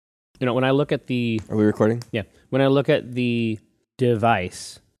when I look at the... Are we recording? Yeah. When I look at the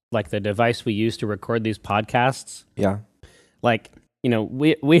device, like the device we use to record these podcasts... Yeah. Like,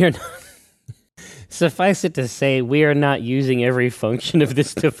 we are... Suffice it to say, we are not using every function of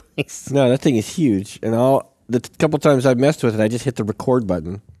this device. No, that thing is huge. And the couple times I've messed with it, I just hit the record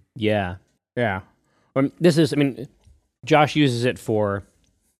button. Yeah. Yeah. Josh uses it for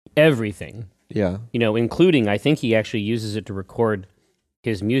everything. Yeah. Including, I think he actually uses it to record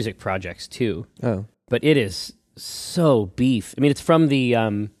his music projects too. Oh. But it is so beef. It's from the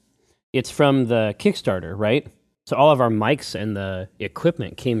Kickstarter, right? So all of our mics and the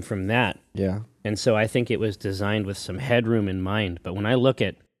equipment came from that. Yeah. And so I think it was designed with some headroom in mind. But when I look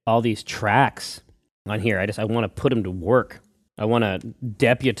at all these tracks on here, I want to put them to work. I want to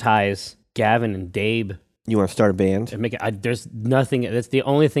deputize Gavin and Dabe. You want to start a band? And make it. There's nothing. That's the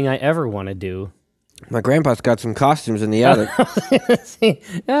only thing I ever want to do. My grandpa's got some costumes in the attic. We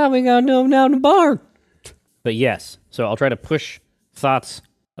got to do them down the barn. But yes, so I'll try to push thoughts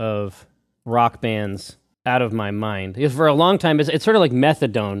of rock bands out of my mind. Because for a long time, it's sort of like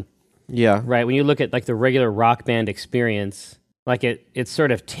methadone. Yeah. Right, when you look at like the regular rock band experience, like it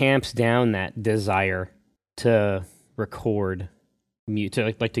sort of tamps down that desire to record,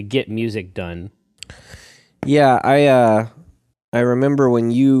 to get music done. Yeah, I remember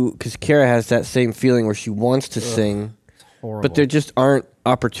when because Kara has that same feeling where she wants to sing, but there just aren't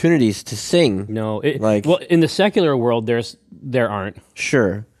opportunities to sing. No, in the secular world, there aren't.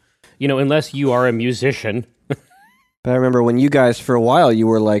 Sure. Unless you are a musician. But I remember when you guys, for a while, you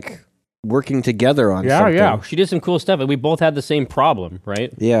were like working together on something. Yeah. She did some cool stuff, and we both had the same problem,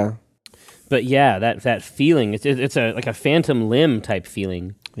 right? Yeah. But yeah, that feeling, it's like a phantom limb type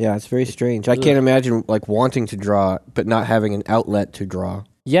feeling. Yeah, it's very strange. I can't imagine like wanting to draw, but not having an outlet to draw.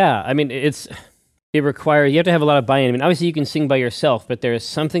 Yeah, you have to have a lot of buy-in. Obviously you can sing by yourself, but there's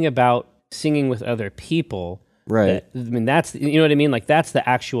something about singing with other people. Right. That's, you know what I mean? Like that's the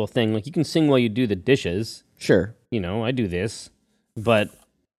actual thing. Like you can sing while you do the dishes. Sure. I do this. But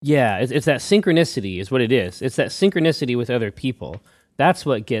yeah, it's that synchronicity is what it is. It's that synchronicity with other people. That's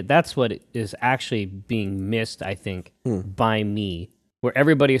what is actually being missed, I think, by me, where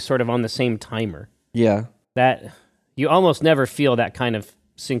everybody is sort of on the same timer. Yeah. That you almost never feel that kind of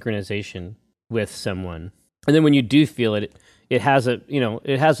synchronization with someone. And then when you do feel it, it has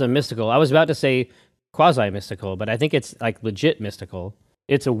a mystical. I was about to say quasi-mystical, but I think it's like legit mystical.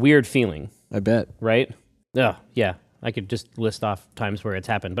 It's a weird feeling. I bet. Right? Oh, yeah. I could just list off times where it's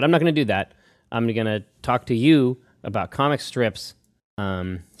happened, but I'm not going to do that. I'm going to talk to you about comic strips,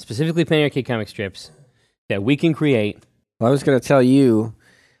 specifically Penny Arcade comic strips that we can create. Well, I was going to tell you,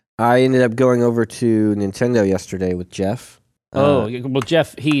 I ended up going over to Nintendo yesterday with Jeff. Well,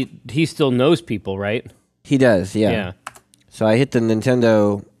 Jeff, he still knows people, right? He does, yeah. So I hit the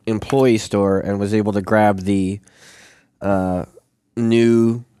Nintendo employee store and was able to grab the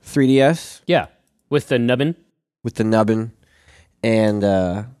new 3DS. Yeah, with the nubbin. And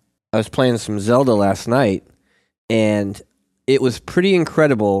I was playing some Zelda last night, and it was pretty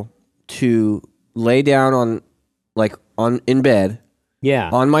incredible to lay down in bed,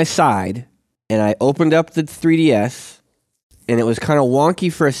 on my side, and I opened up the 3DS, and it was kind of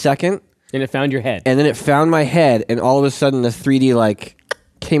wonky for a second. And it found your head. And then it found my head, and all of a sudden the 3D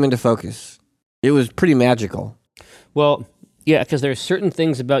came into focus. It was pretty magical. Well, yeah, because there's certain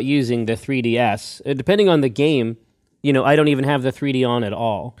things about using the 3DS, depending on the game. I don't even have the 3D on at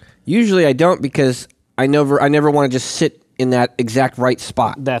all. Usually I don't, because I never want to just sit in that exact right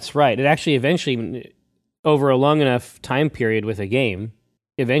spot. Like right. It actually eventually, over a long enough time period with a game,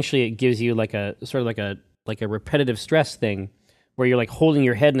 eventually it gives you like a sort of like a repetitive stress thing where you're like holding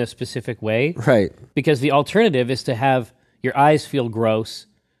your head in a specific way. Right. Because the alternative is to have your eyes feel gross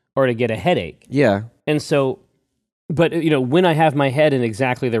or to get a headache. Yeah. And so, but when I have my head in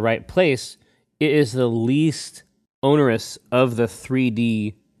exactly the right place, it is the least onerous of the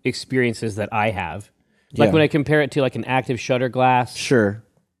 3D experiences that I have. Like when I compare it to like an active shutter glass. Sure.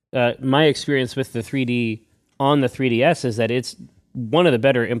 My experience with the 3D on the 3DS is that it's one of the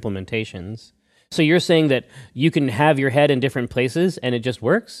better implementations. So you're saying that you can have your head in different places and it just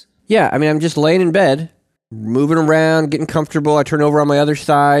works? Yeah, I'm just laying in bed, moving around, getting comfortable. I turn over on my other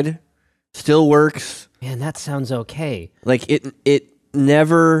side, still works. Man, that sounds okay. Like it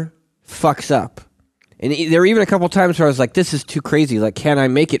never fucks up. And there were even a couple times where I was like, this is too crazy. Like, can I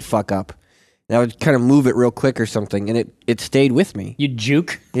make it fuck up? And I would kind of move it real quick or something, and it stayed with me. You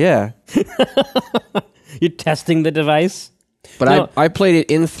juke? Yeah. You're testing the device? But I played it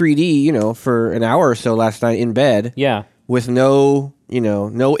in 3D, for an hour or so last night in bed. Yeah. With no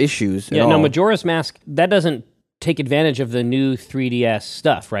issues at all. No, Majora's Mask, that doesn't take advantage of the new 3DS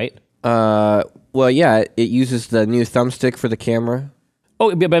stuff, right? Well, yeah, it uses the new thumbstick for the camera.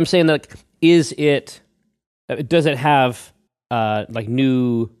 Oh, but I'm saying that, does it have,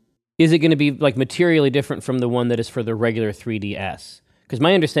 new, is it going to be, materially different from the one that is for the regular 3DS? Because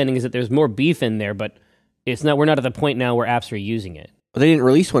my understanding is that there's more beef in there, but we're not at the point now where apps are using it. Well, they didn't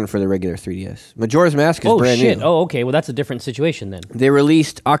release one for the regular 3DS. Majora's Mask is brand new. Oh, okay. Well, that's a different situation then. They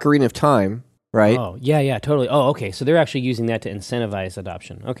released Ocarina of Time, right? Oh, yeah, totally. Oh, okay. So they're actually using that to incentivize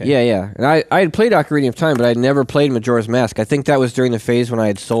adoption. Okay. Yeah. And I had played Ocarina of Time, but I had never played Majora's Mask. I think that was during the phase when I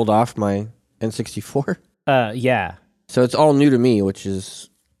had sold off my N64. Yeah. So it's all new to me, which is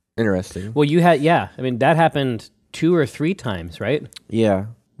interesting. Well, that happened 2 or 3 times, right? Yeah.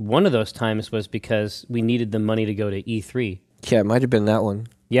 One of those times was because we needed the money to go to E3. Yeah, it might have been that one.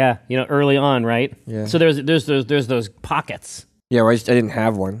 Yeah, early on, right? Yeah. So there's those pockets. Yeah, where I didn't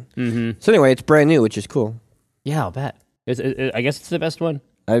have one. Mm-hmm. So anyway, it's brand new, which is cool. Yeah, I'll bet. I guess it's the best one.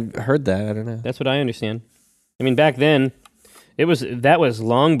 I've heard that. I don't know. That's what I understand. I mean, back then, that was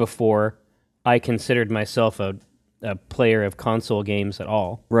long before I considered myself a player of console games at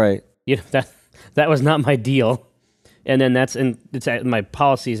all. Right. That was not my deal. And then my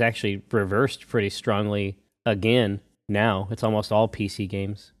policy is actually reversed pretty strongly again. Now it's almost all PC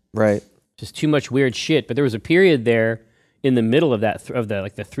games. Right. Just too much weird shit. But there was a period there in the middle of that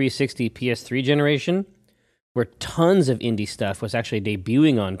the 360 PS3 generation where tons of indie stuff was actually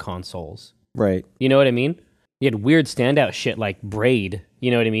debuting on consoles. Right. You know what I mean? You had weird standout shit like Braid.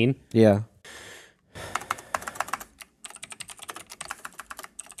 You know what I mean? Yeah.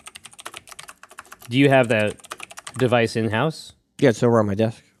 Do you have that device in house? Yeah, it's over on my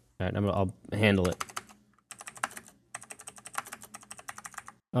desk. All right, I'll handle it.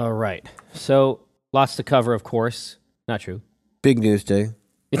 All right. So, lots to cover, of course. Not true. Big news day.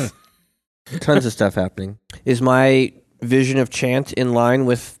 Tons of stuff happening. Is my vision of Chant in line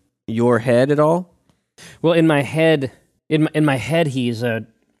with your head at all? Well, in my head, he's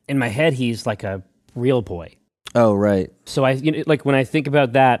like a real boy. Oh, right. So when I think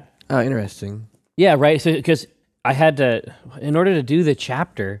about that. Oh, interesting. Yeah, right. So because I had to, in order to do the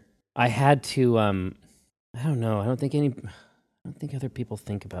chapter, I had to. I don't know. I don't think other people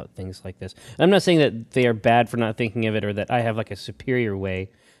think about things like this. I'm not saying that they are bad for not thinking of it or that I have like a superior way,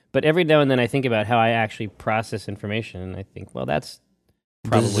 but every now and then I think about how I actually process information, and I think, well, that's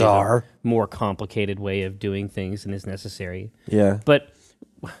probably bizarre, a more complicated way of doing things than is necessary. Yeah. But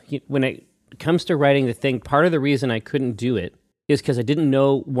when it comes to writing the thing, part of the reason I couldn't do it is because I didn't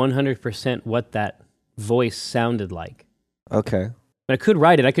know 100% what that voice sounded like. Okay. But I could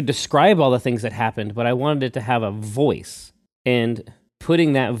write it. I could describe all the things that happened, but I wanted it to have a voice. And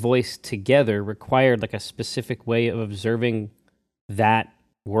putting that voice together required like a specific way of observing that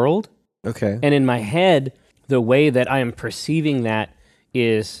world. Okay. And in my head, the way that I am perceiving that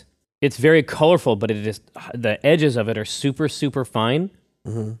is, it's very colorful, but it is, the edges of it are super, super fine.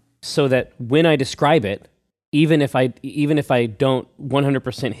 Mm-hmm. So that when I describe it, even if I don't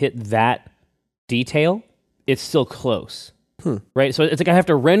 100% hit that detail, it's still close. Right? So it's like I have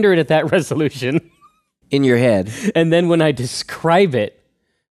to render it at that resolution. In your head. And then when I describe it,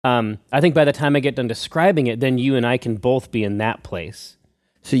 I think by the time I get done describing it, then you and I can both be in that place.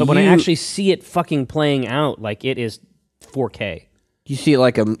 But when I actually see it fucking playing out, like it is 4K. You see it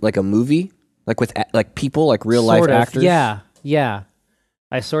like a movie? Like with like people, like real life actors? Yeah.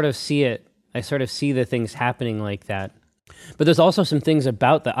 I sort of see it. I sort of see the things happening like that. But there's also some things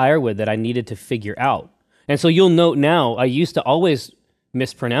about the Ironwood that I needed to figure out. And so you'll note now, I used to always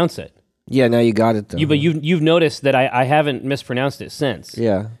mispronounce it. Yeah, now you got it though. But you've noticed that I haven't mispronounced it since.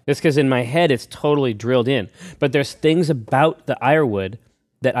 Yeah. It's because in my head it's totally drilled in. But there's things about the Ironwood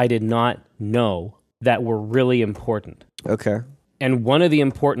that I did not know that were really important. Okay. And one of the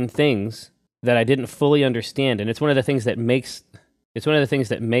important things that I didn't fully understand, and it's one of the things that makes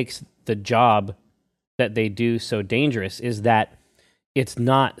the job that they do so dangerous, is that it's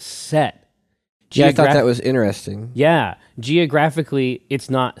not set. Yeah, I thought that was interesting. Yeah, geographically, it's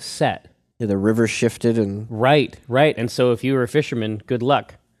not set. Yeah, the river shifted and... Right. And so if you were a fisherman, good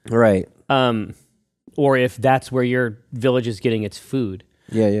luck. Right. Or if that's where your village is getting its food.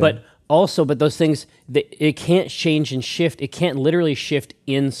 Yeah. But those things, it can't change and shift. It can't literally shift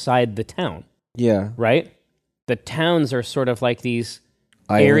inside the town. Yeah. Right? The towns are sort of like these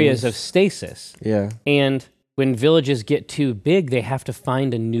islands. Areas of stasis. Yeah. And when villages get too big, they have to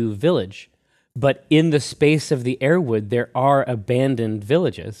find a new village. But in the space of the Airwood, there are abandoned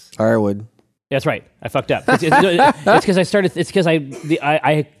villages. Ironwood. That's right. I fucked up. It's because I started. It's because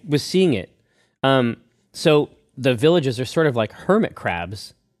I was seeing it. So the villages are sort of like hermit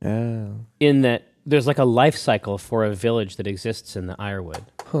crabs. Oh. In that there's like a life cycle for a village that exists in the Ironwood.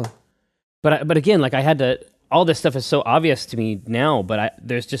 Huh. But again, like I had to. All this stuff is so obvious to me now, but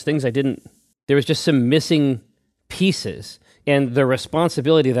there's just things I didn't. There was just some missing pieces, and the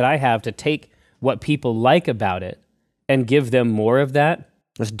responsibility that I have to take what people like about it and give them more of that.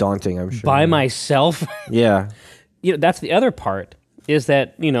 That's daunting, I'm sure. By myself. Yeah. That's the other part, is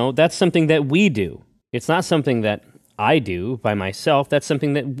that, that's something that we do. It's not something that I do by myself. That's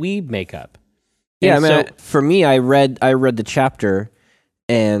something that we make up. Yeah, for me, I read the chapter,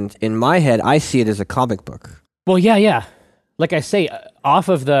 and in my head, I see it as a comic book. Well, yeah. Like I say, off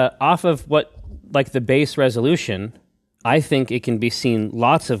of what, like the base resolution, I think it can be seen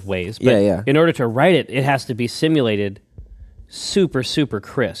lots of ways. But in order to write it, it has to be simulated super, super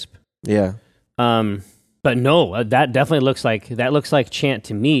crisp. Yeah. But no, that definitely looks like chant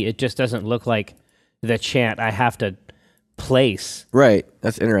to me. It just doesn't look like the chant I have to place. Right.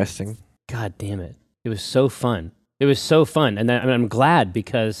 That's interesting. God damn it. It was so fun. And I'm glad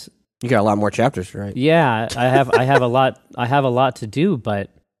because you got a lot more chapters, right? Yeah, I have a lot to do, but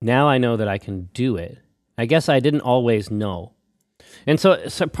now I know that I can do it. I guess I didn't always know. And so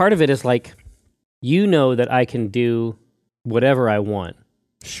part of it is like, that I can do whatever I want.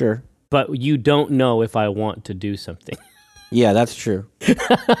 Sure. But you don't know if I want to do something. Yeah, that's true.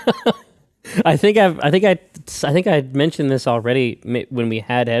 I think I mentioned this already when we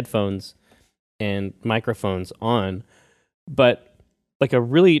had headphones and microphones on, but like a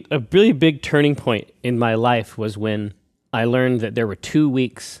really big turning point in my life was when I learned that there were 2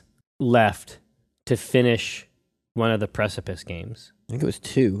 weeks left to finish one of the Precipice games. I think it was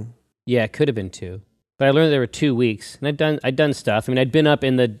 2. Yeah, it could have been 2. But I learned there were 2 weeks, and I'd done stuff. I mean, I'd been up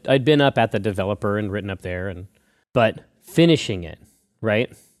at the developer and written up there, but finishing it,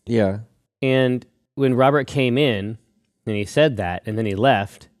 right? Yeah. And when Robert came in and he said that, and then he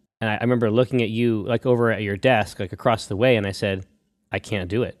left, and I remember looking at you like over at your desk, like across the way, and I said, I can't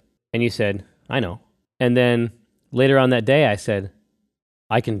do it. And you said, I know. And then later on that day, I said,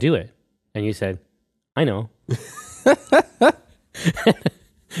 I can do it. And you said, I know.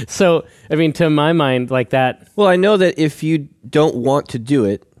 So, I mean, to my mind, like that. Well, I know that if you don't want to do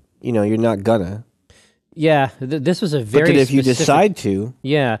it, you're not gonna. Yeah, this was a very. But if you decide to.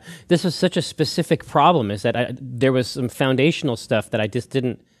 Yeah, this was such a specific problem. Is that there was some foundational stuff that I just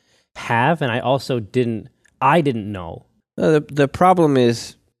didn't have, and I also didn't know. The problem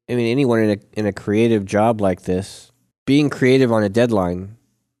is, I mean, anyone in a creative job like this, being creative on a deadline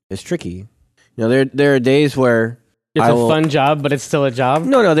is tricky. There are days where. It's a fun job, but it's still a job?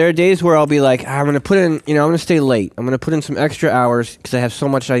 No, there are days where I'll be like, I'm going to put in, I'm going to stay late. I'm going to put in some extra hours because I have so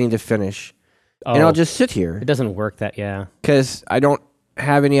much I need to finish. And I'll just sit here. It doesn't work yeah. Because I don't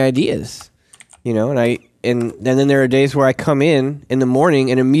have any ideas, and then there are days where I come in the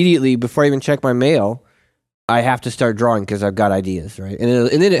morning and immediately, before I even check my mail, I have to start drawing because I've got ideas, right? And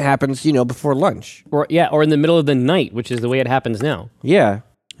then it happens, before lunch. Or in the middle of the night, which is the way it happens now. Yeah.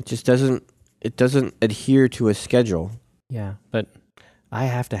 It just doesn't adhere to a schedule. Yeah, but I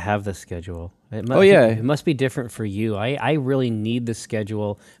have to have the schedule. It must be different for you. I really need the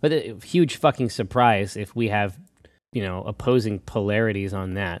schedule. But a huge fucking surprise if we have, opposing polarities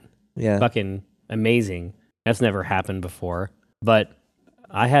on that. Yeah. Fucking amazing. That's never happened before. But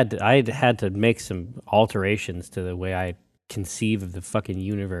I had to make some alterations to the way I conceive of the fucking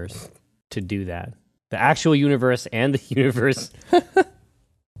universe to do that. The actual universe and the universe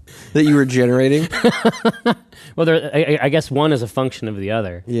that you were generating. Well, I guess one is a function of the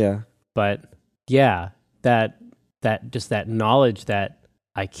other. Yeah. But yeah, that knowledge that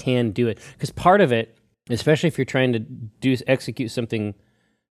I can do it, because part of it, especially if you're trying to execute something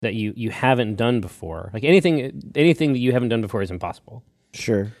that you haven't done before, like anything that you haven't done before is impossible.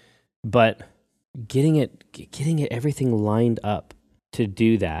 Sure. But getting it everything lined up to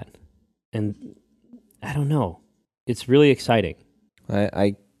do that, and I don't know, it's really exciting.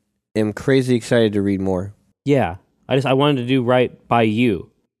 I am crazy excited to read more. Yeah, I wanted to do right by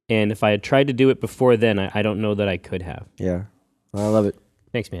you, and if I had tried to do it before then, I don't know that I could have. Yeah, I love it.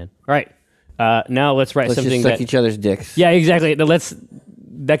 Thanks, man. All right, now let's write something. Let's just suck each other's dicks. Yeah, exactly.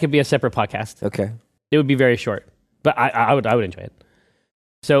 That could be a separate podcast. Okay. It would be very short, but I would enjoy it.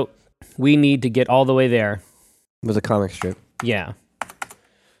 So we need to get all the way there with a comic strip. Yeah.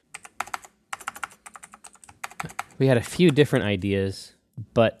 We had a few different ideas,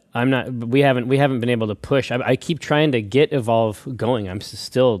 but we haven't been able to push. I keep trying to get Evolve going. I'm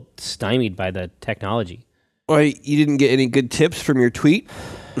still stymied by the technology. Well, you didn't get any good tips from your tweet?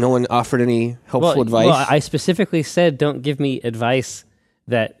 No one offered any helpful advice? Well, I specifically said don't give me advice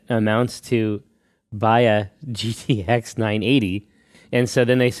that amounts to buy a GTX 980. And so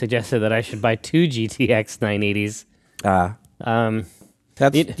then they suggested that I should buy 2 GTX 980s.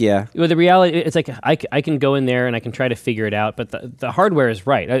 Yeah. Well, the reality, it's like I can go in there and I can try to figure it out, but the hardware is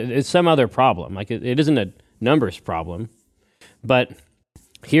right. It's some other problem. Like it isn't a numbers problem. But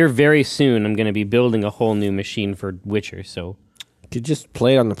here very soon, I'm going to be building a whole new machine for Witcher. So you could just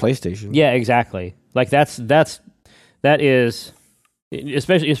play it on the PlayStation. Yeah, exactly. Like that is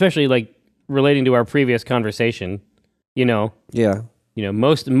especially like relating to our previous conversation. Yeah.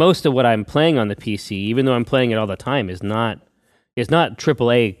 Most of what I'm playing on the PC, even though I'm playing it all the time, is not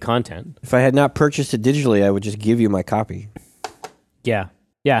AAA content. If I had not purchased it digitally, I would just give you my copy. Yeah.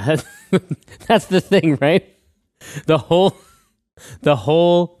 That's the thing, right? The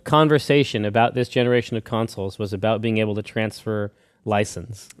whole conversation about this generation of consoles was about being able to transfer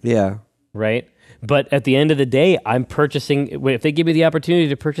license. Yeah. Right? But at the end of the day, I'm purchasing. If they give me the opportunity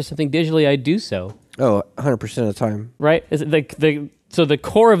to purchase something digitally, I do so. Oh, 100% of the time. Right? So the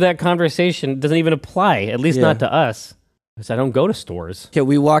core of that conversation doesn't even apply, at least not to us. Because I don't go to stores. Yeah,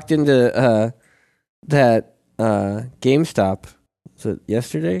 we walked into that GameStop. Was it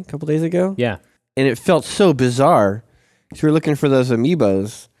yesterday? A couple days ago? Yeah. And it felt so bizarre. Because we were looking for those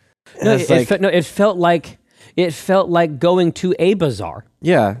amiibos. No, it felt like going to a bazaar.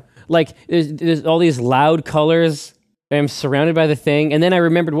 Yeah. Like there's all these loud colors. I'm surrounded by the thing, and then I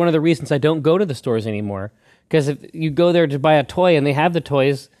remembered one of the reasons I don't go to the stores anymore. Because if you go there to buy a toy and they have the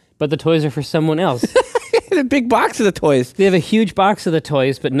toys, but the toys are for someone else. A big box of the toys. They have a huge box of the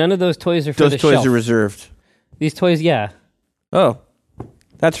toys, but none of those toys are for the shelf. Those toys are reserved. These toys, yeah. Oh,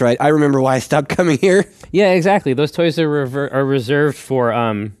 that's right. I remember why I stopped coming here. Yeah, exactly. Those toys are reserved for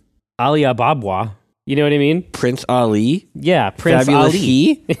Ali Ababwa. You know what I mean? Prince Ali? Yeah, Prince Fabulous Ali.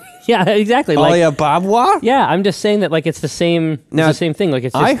 He? Yeah, exactly. Ali Ababwa? Yeah, I'm just saying that like it's the same thing. Like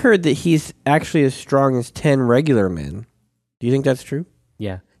it's just, I heard that he's actually as strong as 10 regular men. Do you think that's true?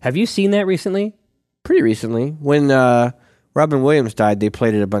 Yeah. Have you seen that recently? Pretty recently. When Robin Williams died, they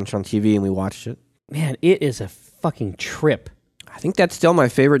played it a bunch on TV and we watched it. Man, it is a fucking trip. I think that's still my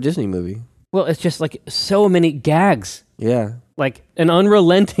favorite Disney movie. Well, it's just like so many gags. Yeah. Like an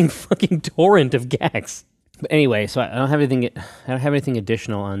unrelenting fucking torrent of gags. But anyway, so I don't have anything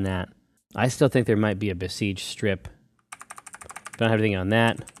additional on that. I still think there might be a Besiege strip. Don't have anything on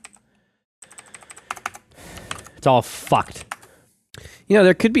that. It's all fucked.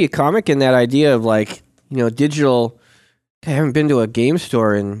 There could be a comic in that idea of like, digital. I haven't been to a game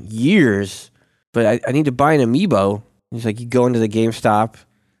store in years, but I need to buy an amiibo. It's like you go into the GameStop.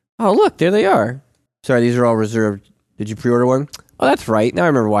 Oh, look, there they are. Sorry, these are all reserved. Did you pre-order one? Oh, that's right. Now I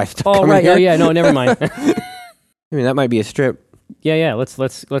remember why I stopped coming right. here. Oh, yeah. No, never mind. I mean, that might be a strip. Yeah.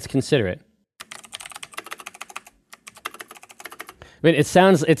 Let's consider it. I mean, it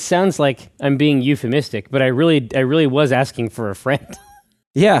sounds like I'm being euphemistic, but I really was asking for a friend.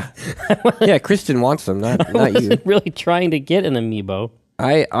 Yeah. Yeah, Kristen wants them, not you. I wasn't really trying to get an amiibo.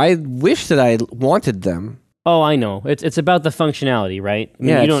 I wish that I wanted them. Oh, I know. It's about the functionality, right? I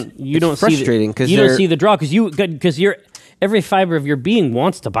mean, you don't frustrating because you don't see the draw because every fiber of your being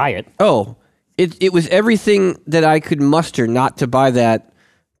wants to buy it. Oh, it was everything that I could muster not to buy that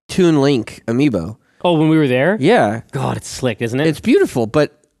Toon Link amiibo. Oh, when we were there? Yeah. God, it's slick, isn't it? It's beautiful,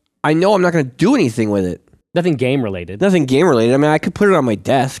 but I know I'm not going to do anything with it. Nothing game related. Nothing game related. I mean, I could put it on my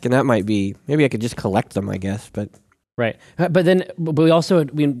desk, and that might be maybe I could just collect them, I guess, but. Right. But then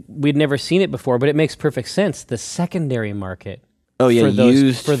we'd never seen it before, but it makes perfect sense. The secondary market. Oh, yeah,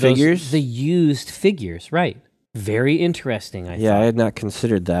 used figures? The used figures, right. Very interesting, I thought. Yeah, I had not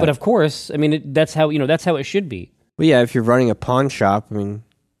considered that. But of course, I mean, that's how it should be. Well, yeah, if you're running a pawn shop, I mean,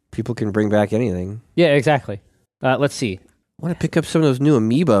 people can bring back anything. Yeah, exactly. Let's see. I want to pick up some of those new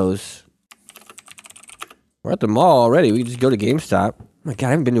amiibos. We're at the mall already. We can just go to GameStop. Oh my God, I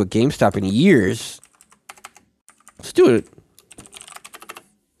haven't been to a GameStop in years. Let's do it.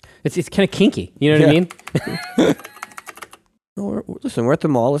 It's kind of kinky. You know what I mean? Listen, we're at the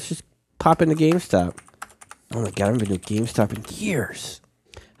mall. Let's just pop into GameStop. Oh my God, I haven't been to a GameStop in years.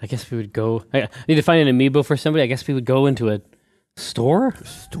 I guess we would go. I need to find an amiibo for somebody. I guess we would go into a store. A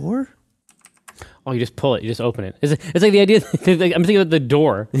store? Oh, you just pull it. You just open it. It's like the idea. I'm thinking of the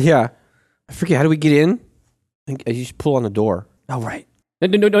door. Yeah. I forget. How do we get in? I think you just pull on the door. Oh, right. No,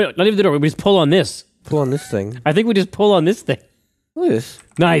 not even the door. We just pull on this. Pull on this thing. I think we just pull on this thing. Look at this.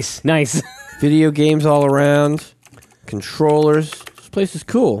 Nice. Video games all around. Controllers. This place is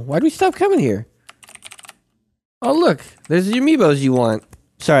cool. Why'd we stop coming here? Oh, look. There's the amiibos you want.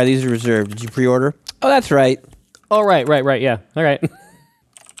 Sorry, these are reserved. Did you pre-order? Oh, that's right. Oh, right. Yeah. All right.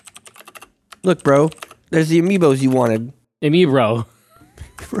 Look, bro. There's the amiibos you wanted. Amiibo.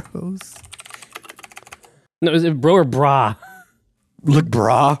 Bros. No, is it bro or bra? Look,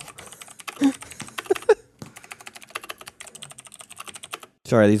 brah.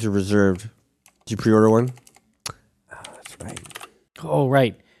 Sorry, these are reserved. Did you pre-order one? Oh, that's right. Oh,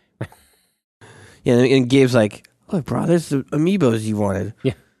 right. Yeah, and Gabe's like, look, bro, there's the amiibos you wanted.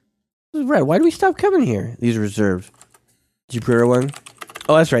 Yeah. Right, why do we stop coming here? These are reserved. Did you pre-order one?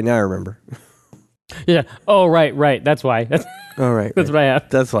 Oh, that's right. Now I remember. Yeah. Oh, right. That's why. Oh, right. That's what I have.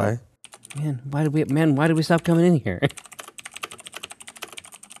 That's why. Man, why did we stop coming in here?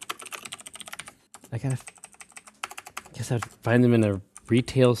 I guess I'd find them in a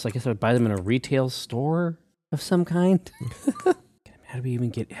retail. I guess I would buy them in a retail store of some kind. How do we even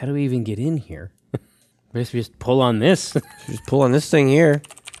get in here? I guess we just pull on this. Just pull on this thing here.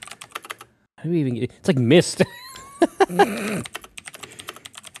 How do we even get? It's like mist.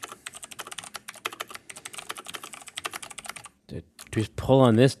 Just pull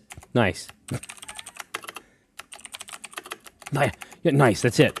on this. Nice. Yeah, nice.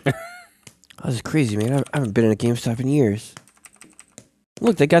 That's it. Oh, this is crazy, man. I haven't been in a GameStop in years.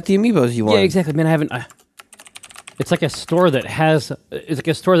 Look, they got the amiibos you want. Yeah, exactly, man. I haven't. It's like a store that has. It's like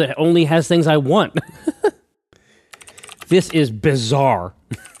a store that only has things I want. This is bizarre,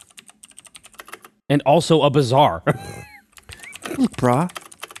 and also a bazaar. Look, brah.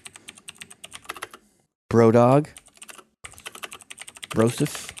 Bro dog.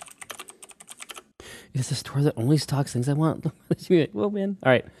 Brosif. It's a store that only stocks things I want. Well, man.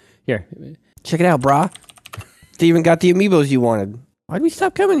 All right, here. Check it out, brah. They even got the amiibos you wanted. Why'd we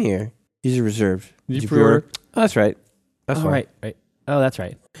stop coming here? These are reserved. Did you pre-order? Oh, that's right. That's right. Oh, that's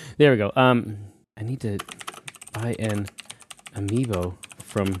right. There we go. I need to buy an amiibo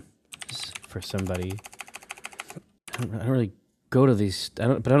for somebody. I don't really go to these. I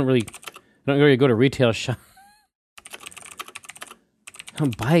don't really go to retail shop. I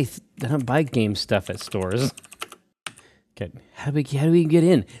don't buy game stuff at stores. Okay, how do we get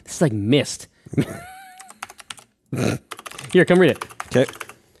in? This is like mist. Here, come read it. Okay.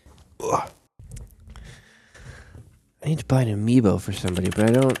 I need to buy an amiibo for somebody, but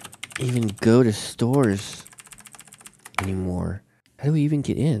I don't even go to stores anymore. How do we even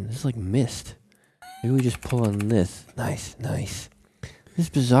get in? This is like mist. Maybe we just pull on this. Nice. This is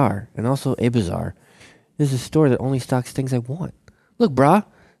bizarre, and also a bazaar. This is a store that only stocks things I want. Look, brah.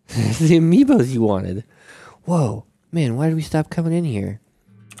 The amiibos you wanted. Whoa. Man, why did we stop coming in here?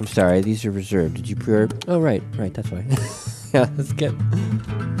 I'm sorry, these are reserved. Did you pre-order? Oh, right, that's why. Yeah, that's good.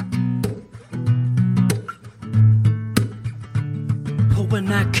 When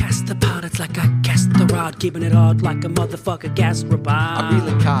I cast the pot, it's like I cast the rod, keeping it hard like a motherfucker gas robot. I'm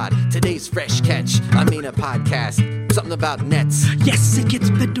reeling cod, today's fresh catch. I mean a podcast, something about nets. Yes, it gets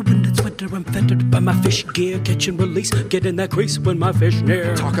better when it's winter. I'm fettered by my fish gear, catch and release, get in that crease when my fish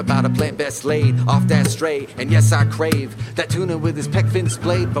near. Talk about a plant best laid off that stray, and yes, I crave that tuna with his peck fin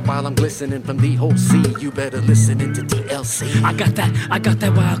splayed. But while I'm glistening from the whole sea, you better listen into TLC. I got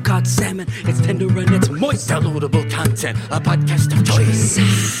that wild caught salmon. It's tender and it's moist. Downloadable content, a podcast of choice.